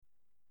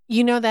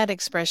You know that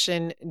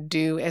expression,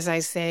 do as I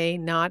say,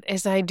 not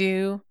as I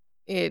do?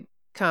 It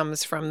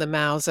comes from the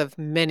mouths of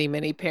many,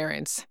 many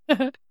parents.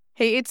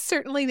 Hey, it's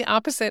certainly the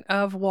opposite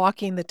of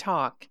walking the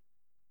talk.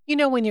 You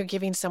know, when you're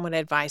giving someone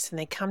advice and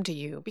they come to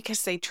you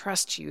because they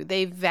trust you,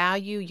 they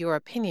value your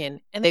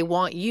opinion, and they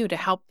want you to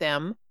help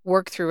them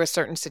work through a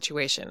certain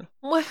situation.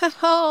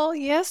 Well,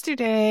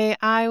 yesterday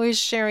I was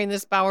sharing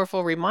this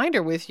powerful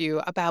reminder with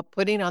you about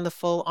putting on the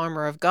full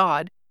armor of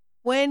God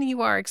when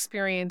you are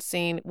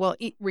experiencing, well,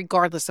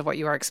 regardless of what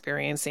you are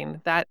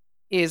experiencing, that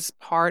is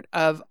part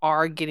of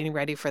our getting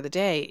ready for the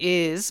day,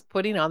 is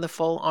putting on the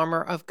full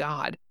armor of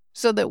God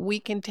so that we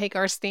can take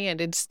our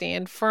stand and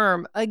stand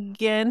firm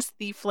against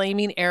the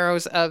flaming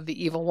arrows of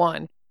the evil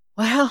one.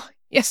 Well,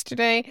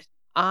 yesterday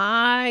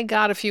I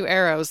got a few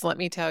arrows, let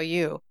me tell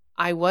you.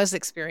 I was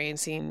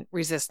experiencing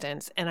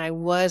resistance and I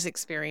was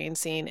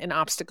experiencing an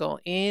obstacle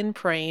in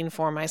praying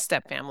for my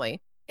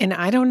stepfamily. And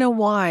I don't know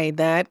why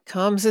that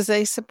comes as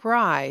a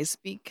surprise,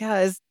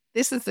 because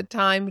this is the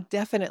time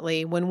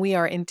definitely when we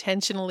are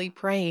intentionally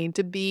praying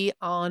to be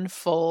on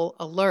full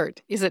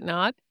alert, is it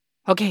not?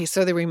 Okay,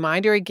 so the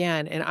reminder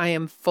again, and I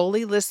am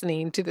fully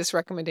listening to this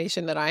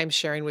recommendation that I am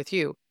sharing with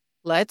you.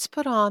 Let's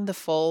put on the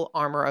full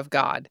armor of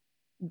God.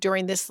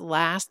 During this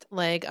last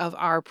leg of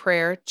our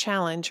prayer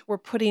challenge, we're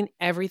putting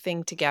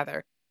everything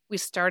together. We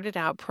started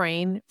out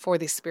praying for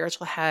the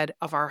spiritual head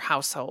of our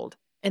household,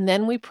 and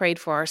then we prayed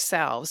for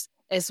ourselves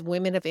as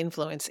women of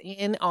influence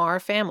in our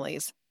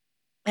families.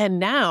 And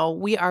now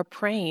we are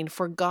praying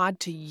for God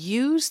to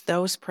use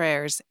those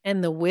prayers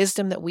and the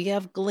wisdom that we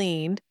have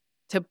gleaned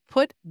to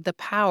put the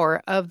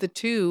power of the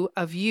two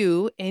of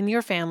you in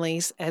your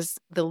families as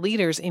the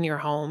leaders in your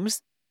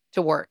homes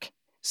to work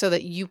so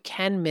that you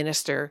can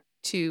minister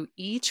to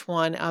each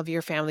one of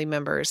your family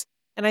members.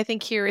 And I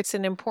think here it's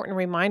an important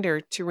reminder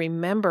to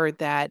remember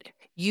that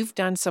you've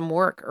done some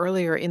work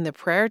earlier in the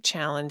prayer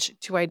challenge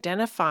to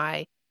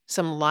identify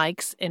some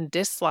likes and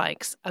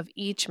dislikes of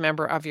each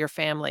member of your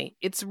family.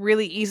 It's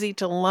really easy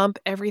to lump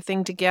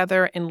everything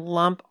together and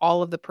lump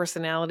all of the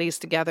personalities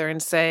together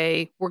and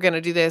say, we're going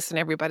to do this and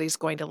everybody's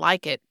going to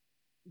like it.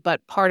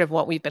 But part of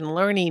what we've been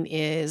learning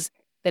is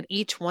that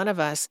each one of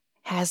us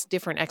has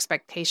different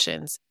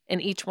expectations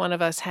and each one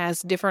of us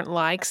has different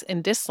likes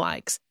and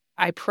dislikes.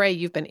 I pray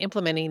you've been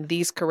implementing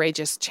these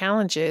courageous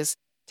challenges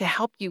to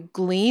help you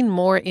glean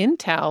more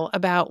intel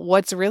about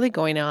what's really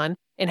going on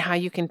and how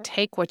you can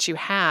take what you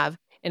have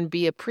and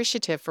be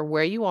appreciative for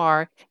where you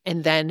are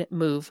and then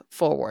move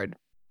forward.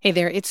 Hey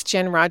there, it's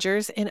Jen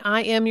Rogers, and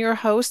I am your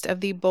host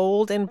of the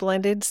Bold and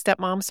Blended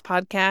Stepmoms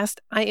podcast.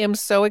 I am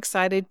so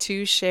excited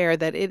to share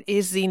that it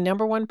is the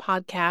 #1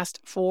 podcast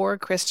for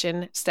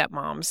Christian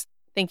stepmoms.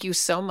 Thank you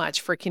so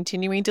much for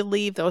continuing to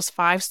leave those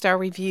 5-star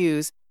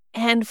reviews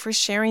and for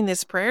sharing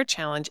this prayer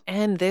challenge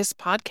and this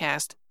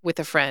podcast with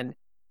a friend.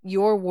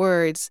 Your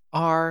words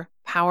are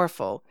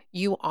powerful.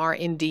 You are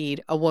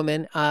indeed a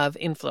woman of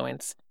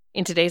influence.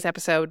 In today's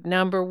episode,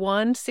 number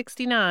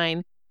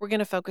 169, we're going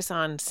to focus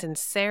on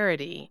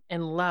sincerity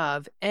and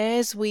love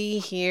as we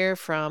hear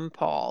from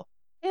Paul.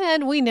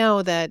 And we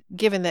know that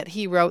given that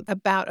he wrote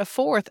about a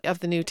fourth of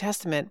the New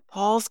Testament,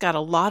 Paul's got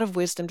a lot of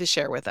wisdom to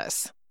share with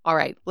us. All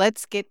right,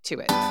 let's get to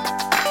it.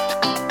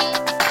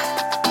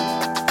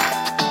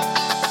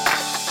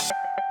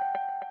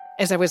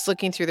 As I was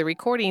looking through the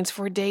recordings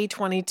for day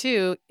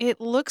 22, it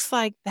looks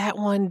like that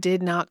one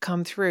did not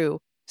come through.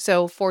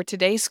 So for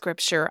today's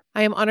scripture,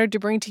 I am honored to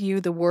bring to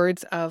you the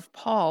words of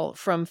Paul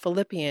from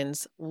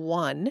Philippians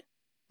 1,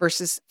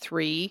 verses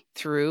 3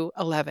 through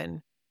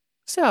 11.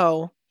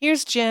 So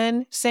here's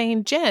Jen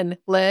saying, Jen,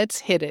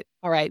 let's hit it.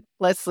 All right,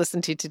 let's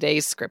listen to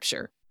today's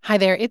scripture. Hi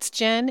there, it's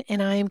Jen,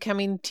 and I am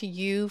coming to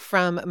you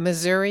from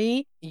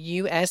Missouri,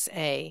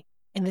 USA.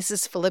 And this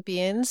is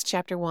Philippians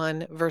chapter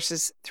 1,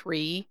 verses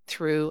 3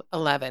 through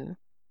 11.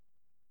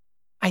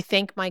 I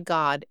thank my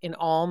God in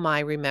all my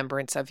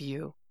remembrance of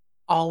you,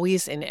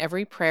 always in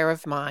every prayer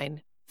of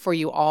mine, for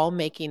you all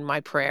making my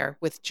prayer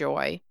with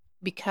joy,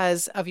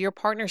 because of your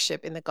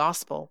partnership in the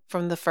gospel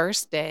from the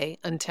first day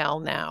until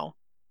now.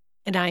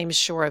 And I am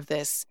sure of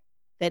this,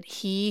 that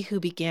he who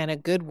began a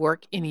good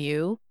work in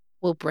you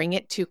will bring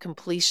it to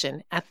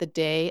completion at the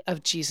day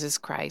of Jesus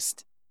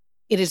Christ.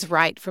 It is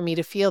right for me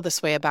to feel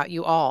this way about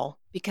you all,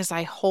 because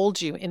I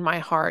hold you in my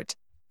heart,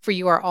 for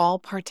you are all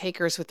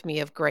partakers with me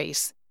of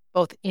grace,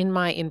 both in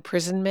my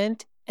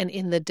imprisonment and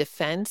in the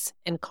defense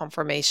and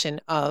confirmation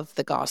of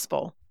the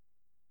gospel.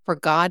 For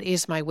God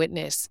is my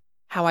witness,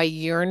 how I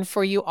yearn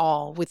for you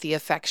all with the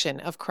affection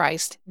of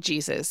Christ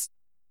Jesus.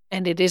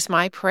 And it is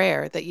my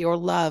prayer that your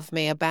love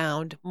may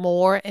abound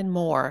more and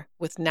more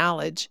with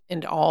knowledge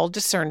and all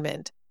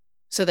discernment,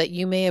 so that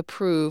you may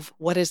approve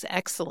what is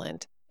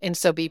excellent, and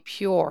so be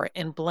pure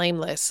and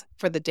blameless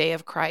for the day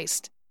of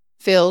Christ,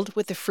 filled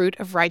with the fruit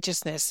of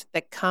righteousness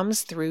that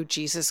comes through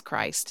Jesus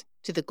Christ,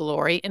 to the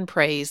glory and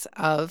praise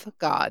of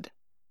God.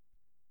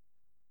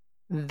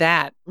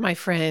 That, my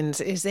friends,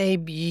 is a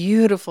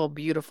beautiful,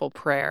 beautiful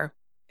prayer.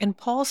 And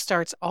Paul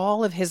starts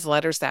all of his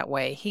letters that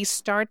way. He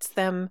starts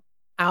them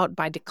out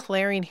by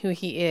declaring who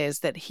he is,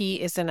 that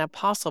he is an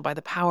apostle by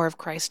the power of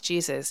Christ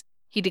Jesus.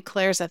 He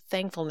declares a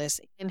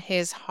thankfulness in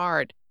his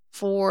heart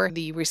for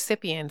the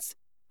recipients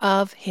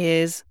of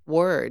his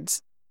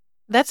words.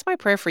 That's my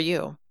prayer for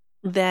you,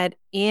 that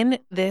in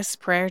this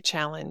prayer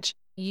challenge,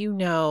 you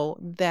know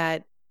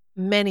that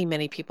many,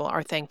 many people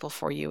are thankful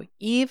for you,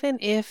 even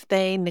if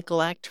they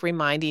neglect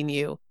reminding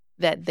you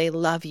that they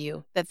love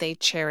you, that they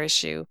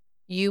cherish you.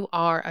 You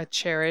are a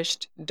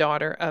cherished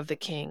daughter of the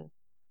King.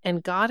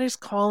 And God is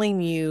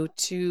calling you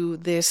to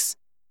this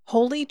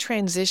holy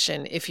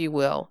transition, if you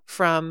will,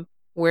 from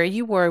where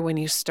you were when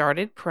you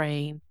started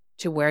praying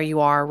to where you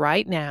are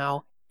right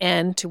now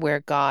and to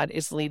where God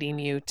is leading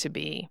you to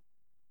be.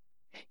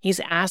 He's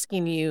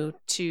asking you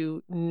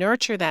to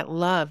nurture that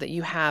love that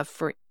you have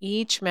for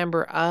each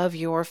member of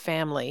your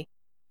family.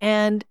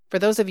 And for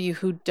those of you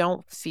who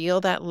don't feel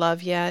that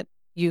love yet,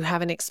 you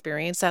haven't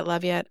experienced that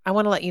love yet, I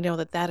want to let you know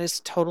that that is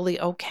totally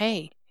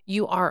okay.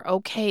 You are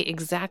okay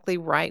exactly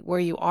right where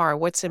you are.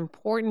 What's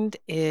important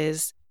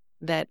is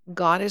that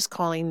God is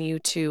calling you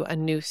to a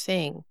new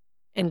thing,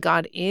 and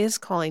God is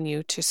calling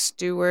you to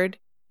steward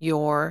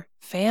your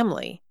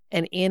family.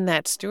 And in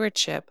that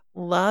stewardship,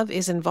 love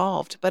is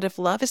involved. But if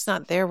love is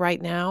not there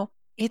right now,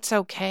 it's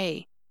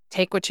okay.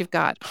 Take what you've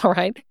got. All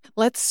right.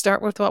 Let's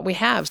start with what we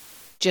have.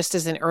 Just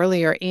as in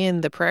earlier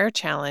in the prayer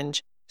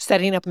challenge,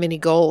 setting up mini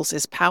goals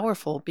is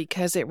powerful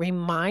because it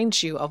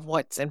reminds you of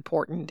what's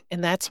important.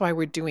 And that's why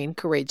we're doing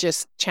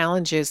courageous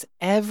challenges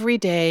every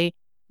day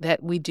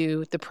that we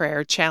do the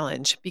prayer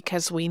challenge,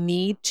 because we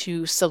need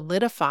to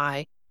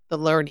solidify the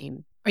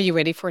learning. Are you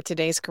ready for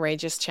today's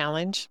courageous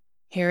challenge?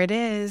 Here it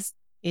is.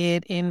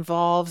 It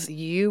involves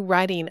you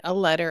writing a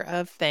letter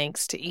of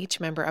thanks to each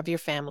member of your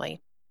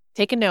family.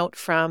 Take a note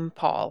from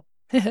Paul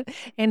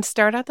and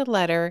start out the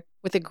letter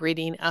with a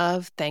greeting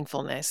of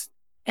thankfulness.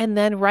 And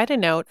then write a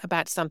note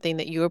about something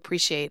that you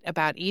appreciate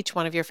about each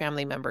one of your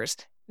family members.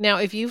 Now,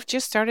 if you've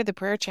just started the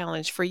prayer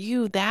challenge, for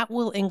you, that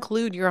will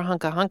include your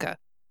hunka hunka.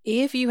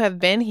 If you have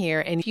been here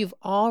and you've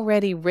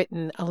already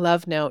written a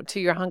love note to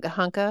your hunka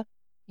hunka,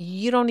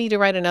 you don't need to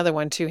write another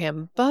one to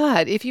him.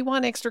 But if you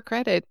want extra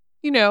credit,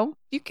 you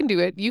can do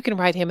it. You can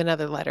write him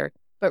another letter,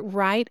 but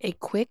write a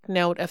quick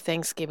note of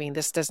thanksgiving.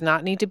 This does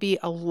not need to be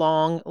a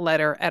long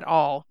letter at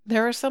all.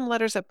 There are some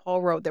letters that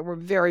Paul wrote that were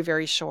very,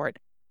 very short.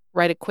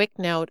 Write a quick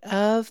note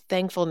of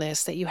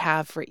thankfulness that you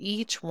have for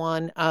each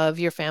one of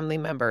your family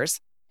members,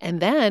 and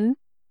then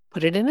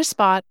put it in a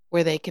spot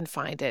where they can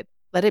find it.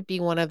 Let it be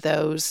one of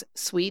those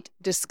sweet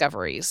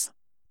discoveries.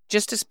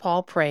 Just as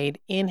Paul prayed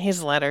in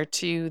his letter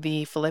to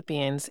the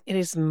Philippians, it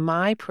is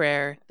my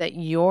prayer that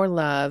your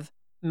love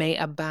may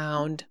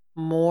abound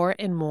more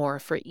and more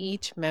for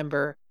each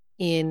member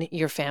in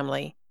your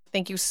family.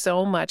 Thank you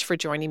so much for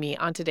joining me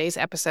on today's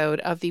episode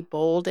of the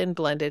Bold and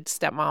Blended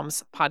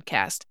Stepmoms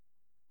podcast.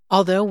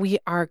 Although we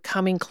are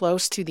coming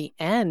close to the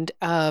end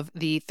of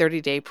the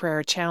 30-day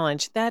prayer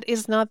challenge, that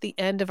is not the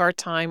end of our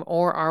time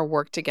or our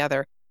work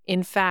together.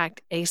 In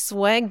fact, a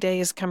swag day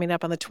is coming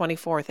up on the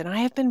 24th, and I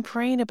have been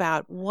praying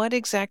about what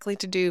exactly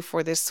to do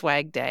for this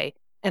swag day.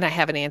 And I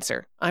have an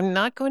answer. I'm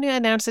not going to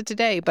announce it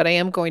today, but I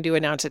am going to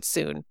announce it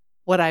soon.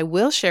 What I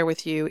will share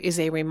with you is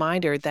a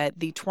reminder that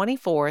the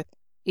 24th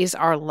is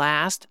our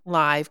last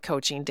live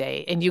coaching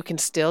day, and you can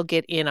still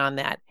get in on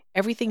that.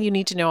 Everything you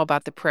need to know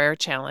about the prayer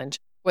challenge,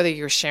 whether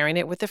you're sharing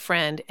it with a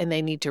friend and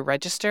they need to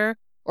register,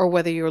 or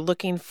whether you're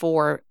looking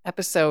for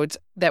episodes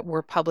that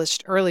were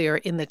published earlier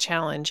in the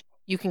challenge,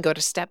 you can go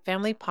to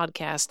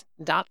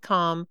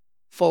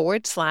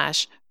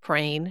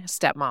stepfamilypodcast.com/praying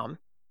stepmom.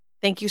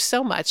 Thank you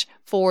so much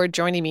for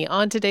joining me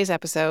on today's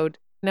episode,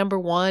 number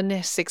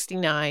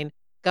 169.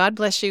 God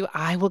bless you.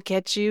 I will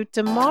catch you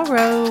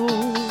tomorrow.